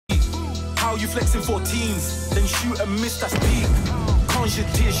how you flexing 14s, then shoot and miss, that's peak. Quand je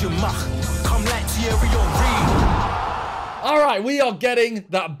dis je marche, come like Thierry Henry. All right, we are getting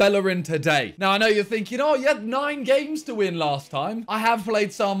that Bellerin today. Now, I know you're thinking, oh, you had 9 games to win last time. I have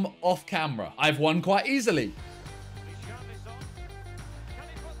played some off camera. I've won quite easily.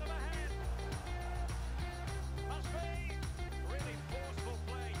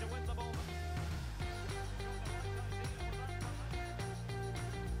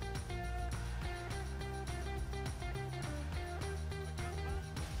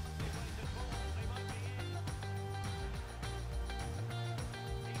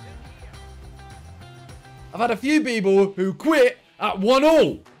 I've had a few people who quit at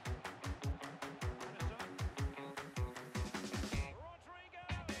 1-1.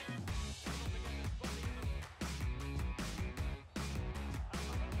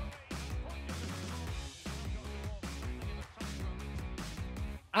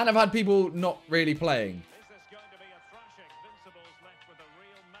 And I've had people not really playing.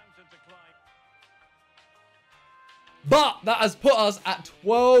 But that has put us at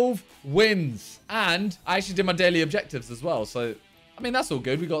 12 wins. And I actually did my daily objectives as well. So, I mean, that's all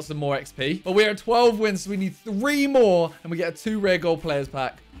good. We got some more XP. But we're at 12 wins, so we need 3 more. And we get a 2 rare gold players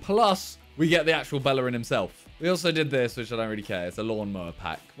pack. Plus, we get the actual Bellerin himself. We also did this, which I don't really care. It's a lawnmower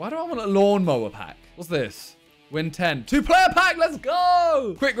pack. Why do I want a lawnmower pack? What's this? Win 10. 2-player pack, let's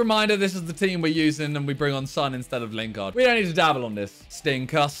go! Quick reminder, this is the team we're using and we bring on Son instead of Lingard. We don't need to dabble on this.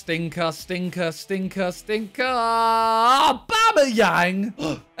 Stinker, stinker, stinker, stinker, stinker. Bama-yang!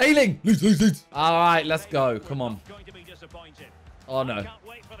 Ailing! Leeds. All right, let's go. Come on. Oh, no.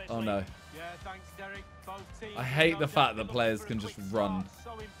 Oh, no. I hate the fact that players can just run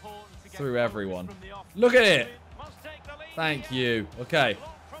through everyone. Look at it. Thank you. Okay.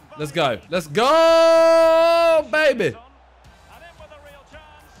 Let's go. Let's go, baby.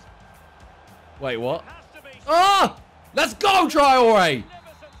 Wait, what? Ah! Let's go, Traore.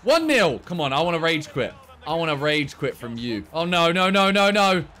 1-0. Come on, I want to rage quit. I want to rage quit from you. Oh, no, no, no, no,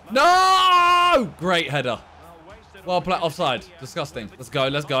 no. No! Great header. Well played. Offside. Disgusting. Let's go.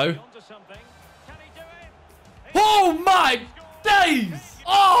 Let's go. Oh, my days.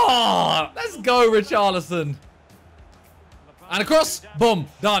 Oh! Let's go, Richarlison. And across. Boom.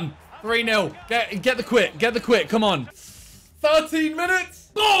 Done. 3-0. Get the quit. Get the quit. Come on. 13 minutes.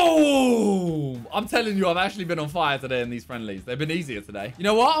 Boom. I'm telling you, I've actually been on fire today in these friendlies. They've been easier today. You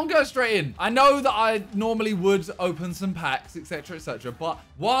know what? I'm going straight in. I know that I normally would open some packs, etc., etc. But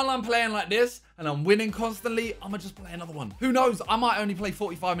while I'm playing like this and I'm winning constantly, I'm going to just play another one. Who knows? I might only play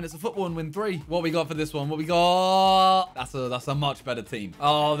 45 minutes of football and win 3. What we got for this one? What we got? That's a much better team.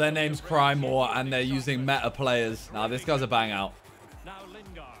 Oh, their name's Crymore and they're using meta players. Now, this guy's a bang out.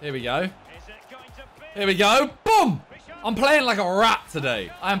 Here we go. Here we go. Boom. I'm playing like a rat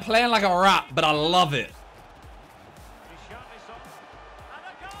today. I'm playing like a rat, but I love it.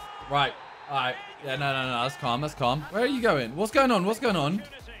 Right. All right. Yeah, no. That's calm. That's calm. Where are you going? What's going on? What's going on?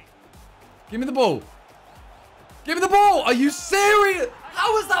 Give me the ball. Give me the ball. Are you serious?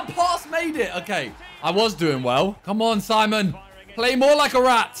 How has that pass made it? Okay. I was doing well. Come on, Simon. Play more like a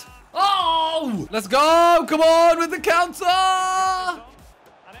rat. Oh! Let's go. Come on with the counter.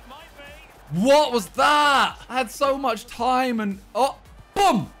 What was that? I had so much time and... Oh,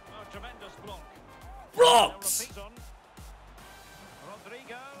 boom! Blocks!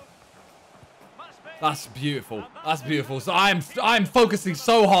 That's beautiful. That's beautiful. So I'm focusing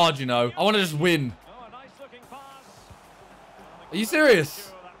so hard, you know. I want to just win. Are you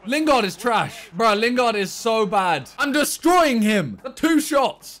serious? Lingard is trash. Bro, Lingard is so bad. I'm destroying him. The 2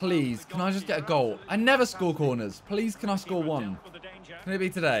 shots. Please, can I just get a goal? I never score corners. Please, can I score 1? Can it be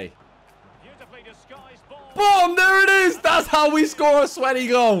today? Boom! There it is! That's how we score a sweaty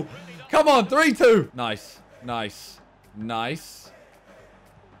goal. Come on, 3-2. Nice. Nice. Nice.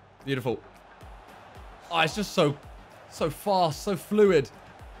 Beautiful. Oh, it's just so fast, so fluid.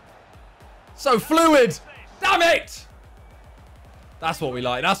 So fluid! Damn it! That's what we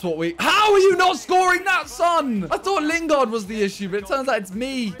like. That's what we... How are you not scoring that, son? I thought Lingard was the issue, but it turns out it's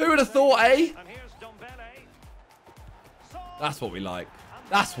me. Who would have thought, eh? That's what we like.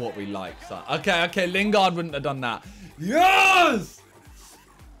 That's what we like, son. Okay. Lingard wouldn't have done that. Yes!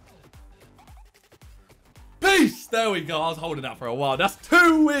 Peace! There we go. I was holding that for a while. That's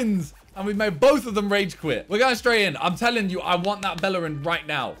 2 wins. And we've made both of them rage quit. We're going straight in. I'm telling you, I want that Bellerin right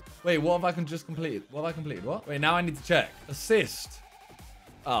now. Wait, what have I just completed? What have I completed? What? Wait, now I need to check. Assist.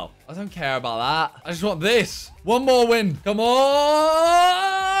 Oh, I don't care about that. I just want this. 1 more win. Come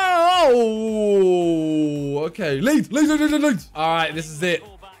on. Oh, okay. Lead. All right, this is it.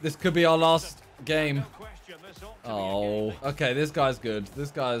 This could be our last game. Oh, okay. This guy's good.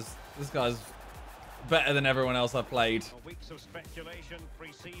 This guy's better than everyone else I've played.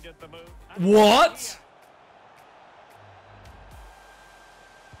 What?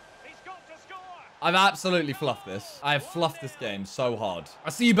 I've absolutely fluffed this. I have fluffed this game so hard. I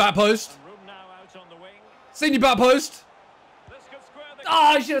see you back post. Seen you back post.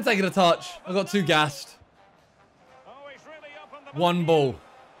 Ah, I should have taken a touch. I got too gassed. One ball.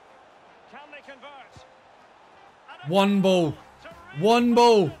 One ball. One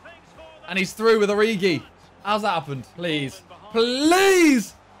ball. And he's through with Origi. How's that happened? Please.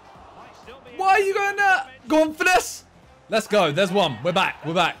 Please. Why are you going there? Go on for this. Let's go. There's one. We're back.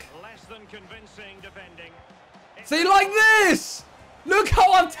 We're back. See, like this. Look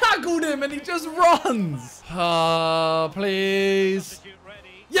how I've tackled him and he just runs. Please.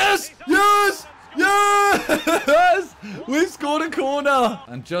 Yes. Yes. Yes. We've scored a corner.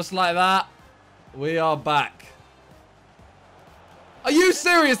 And just like that, we are back. Are you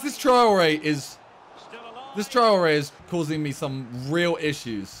serious? This trial rate is causing me some real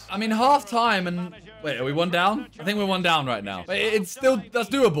issues. I mean, half time and wait, are we one down? I think we're one down right now. But it's still, that's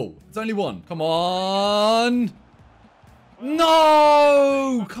doable. It's only one. Come on.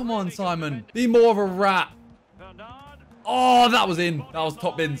 No. Come on, Simon. Be more of a rat. Oh, that was in. That was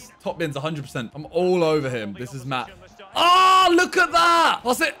top bins. Top bins, 100%. I'm all over him. This is Matt. Oh, look at that.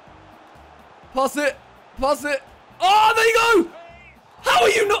 Pass it. Pass it. Pass it. Oh, there you go. How are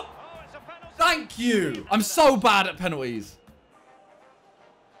you not? Thank you. I'm so bad at penalties.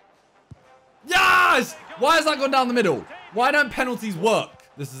 Yes! Why has that gone down the middle? Why don't penalties work?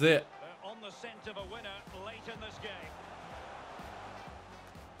 This is it. On the scent of a winner late in this game.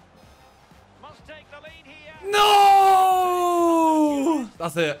 Must take the lead here. No!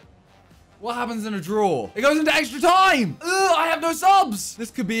 That's it. What happens in a draw? It goes into extra time. Ugh, I have no subs. This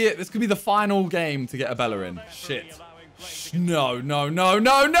could be it. This could be the final game to get a Bellerin. Shit. No, no, no,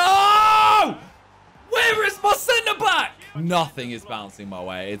 no, no! Where is my centre back? Nothing is bouncing my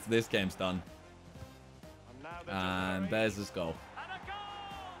way. This game's done. And there's this goal.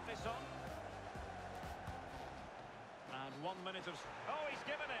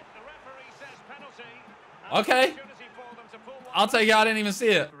 Okay. I'll take it. I didn't even see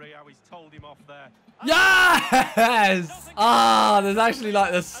it. Yes! Ah, there's actually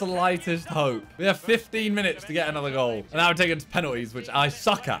like the slightest hope. We have 15 minutes to get another goal. And now we're taking to penalties, which I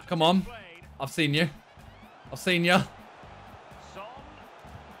suck at. Come on. I've seen you. I've seen you.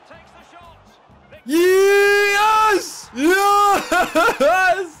 Yes!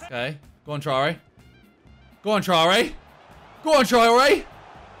 Yes! Okay. Go on, Traore. Go on, Traore. Go on, Traore.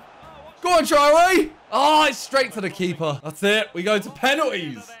 Go on, Traore. Oh, it's straight to the keeper. That's it. We go to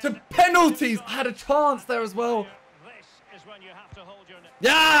penalties. To penalties. I had a chance there as well.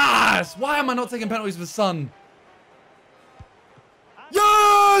 Yes! Why am I not taking penalties for Son?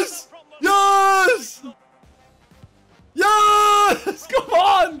 Yes! Yes! Yes! Come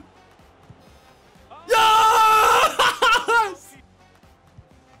on! Yes!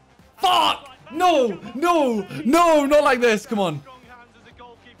 Fuck! No! No! No! Not like this. Come on.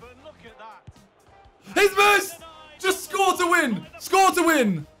 He's missed! Just score to win! Score to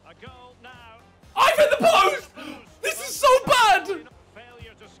win! I've hit the post! This is so bad!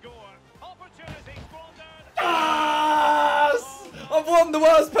 Yes! I've won the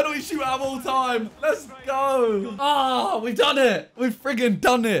worst penalty shootout of all time. Let's go. Ah, we've done it. We've friggin'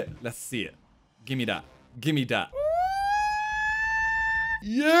 done it. Let's see it. Give me that. Give me that.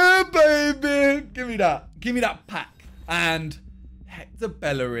 Yeah, baby. Give me that. Give me that pack. And Hector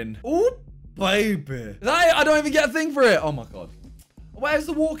Bellerin. Ooh, baby. I don't even get a thing for it. Oh, my God. Where's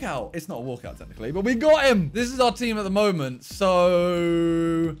the walkout? It's not a walkout, technically, but we got him. This is our team at the moment.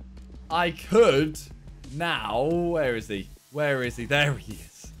 So I could now. Where is he? Where is he? There he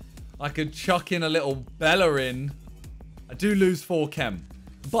is. I could chuck in a little Bellerin. I do lose 4 chem,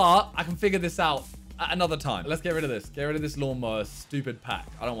 but I can figure this out at another time. Let's get rid of this. Get rid of this lawnmower stupid pack.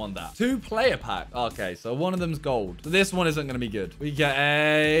 I don't want that. 2-player pack. Okay, so one of them's gold. So this one isn't going to be good. We get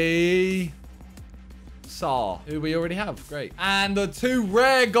a Saar, who we already have. Great. And the 2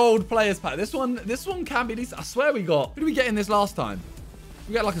 rare gold players pack. This one can be decent. I swear we got. Who did we get in this last time?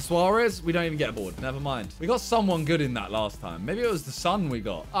 We got like a Suarez. We don't even get a board. Never mind. We got someone good in that last time. Maybe it was the Sun we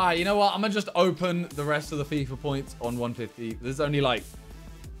got. All right, you know what? I'm going to just open the rest of the FIFA points on 150. There's only like,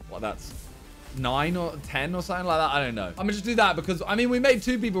 what, that's 9 or 10 or something like that. I don't know. I'm going to just do that because, I mean, we made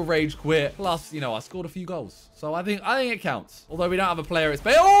 2 people rage quit. Plus, you know, I scored a few goals. So I think it counts. Although we don't have a player. It's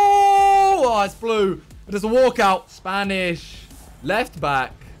oh, it's blue. But it's a walkout. Spanish. Left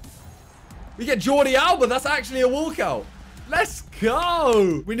back. We get Jordi Alba. That's actually a walkout. Let's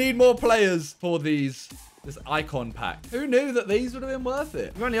go. We need more players for these this icon pack. Who knew that these would have been worth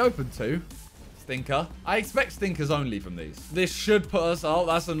it? We've only opened 2. Stinker. I expect stinkers only from these. This should put us... Oh,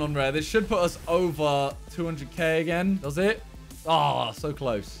 that's a non-rare. This should put us over 200k again. Does it? Oh, so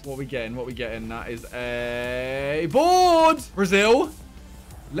close. What are we getting? What are we getting? That is a board. Brazil.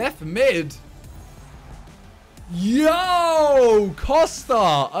 Left mid. Yo!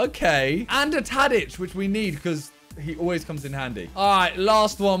 Costa. Okay. And a Tadic, which we need because he always comes in handy. All right,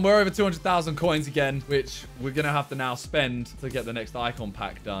 last one. We're over 200,000 coins again, which we're going to have to now spend to get the next icon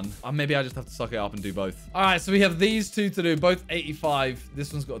pack done. Or maybe I just have to suck it up and do both. All right, so we have these 2 to do, both 85.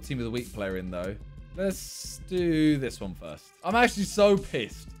 This one's got a Team of the Week player in, though. Let's do this one first. I'm actually so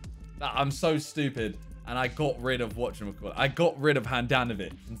pissed that I'm so stupid. And I got rid of whatchamacallit. I got rid of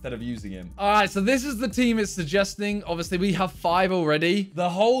Handanovic instead of using him. All right, so this is the team it's suggesting. Obviously, we have 5 already. The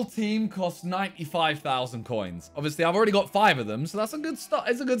whole team costs 95,000 coins. Obviously, I've already got 5 of them, so that's a good start.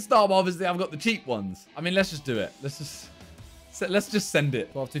 It's a good start, but obviously, I've got the cheap ones. I mean, let's just do it. Let's just send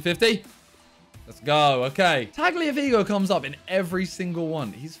it. 12,250. Let's go. Okay. Tagliafico comes up in every single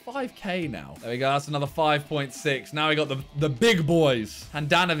one. He's 5k now. There we go. That's another 5.6. Now we got the big boys.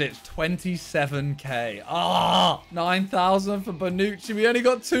 Handanovic, 27k. Ah, 9,000 for Bonucci. We only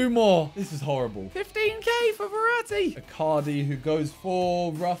got 2 more. This is horrible. 15k for Verratti. Icardi, who goes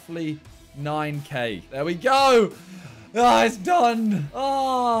for roughly 9k. There we go. Ah, it's done.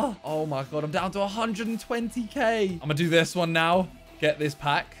 Ah. Oh my God. I'm down to 120k. I'm going to do this one now. Get this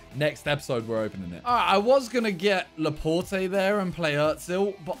pack. Next episode, we're opening it. All right, I was going to get Laporte there and play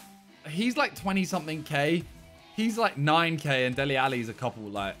Özil, but he's like 20-something K. He's like 9k, and Dele Alli's a couple,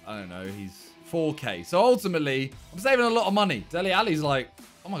 like, I don't know, he's 4k. So ultimately, I'm saving a lot of money. Dele Alli's like,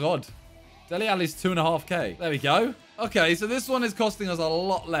 oh my God. Dele Alli's 2.5k. There we go. Okay, so this one is costing us a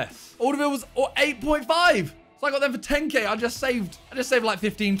lot less. Alderweireld was 8.5. So I got them for 10k. I just saved like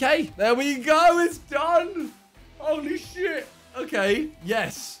 15k. There we go. It's done. Holy shit. Okay.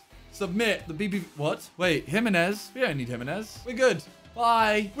 Yes. Submit the BB. What? Wait, Jimenez. We don't need Jimenez. We're good.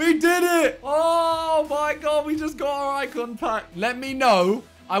 Bye. We did it. Oh my God. We just got our icon pack. Let me know.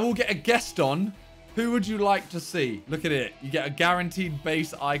 I will get a guest on. Who would you like to see? Look at it. You get a guaranteed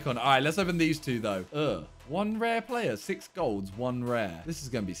base icon. All right, let's open these 2 though. 1 rare player, 6 golds, 1 rare. This is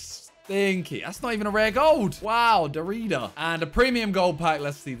going to be stinky. That's not even a rare gold. Wow, Derrida. And a premium gold pack.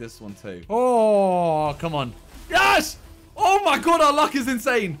 Let's see this one too. Oh, come on. Yes. Oh my God, our luck is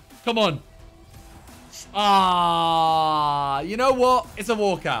insane. Come on. Ah, you know what? It's a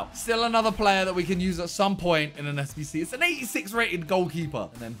walkout. Still another player that we can use at some point in an SBC. It's an 86 rated goalkeeper.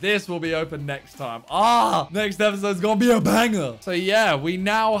 And then this will be open next time. Ah, next episode's gonna be a banger. So yeah, we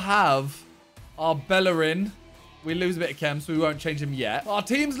now have our Bellerin. We lose a bit of chem, so we won't change him yet. Our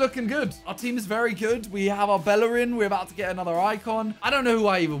team's looking good. Our team is very good. We have our Bellerin. We're about to get another icon. I don't know who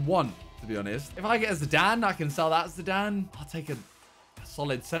I even want, to be honest. If I get a Zidane, I can sell that Zidane. I'll take a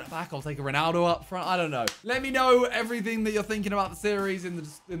solid centre back. I'll take a Ronaldo up front. I don't know. Let me know everything that you're thinking about the series in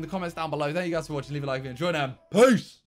the comments down below. Thank you guys for watching. Leave a like if you enjoyed them. Peace.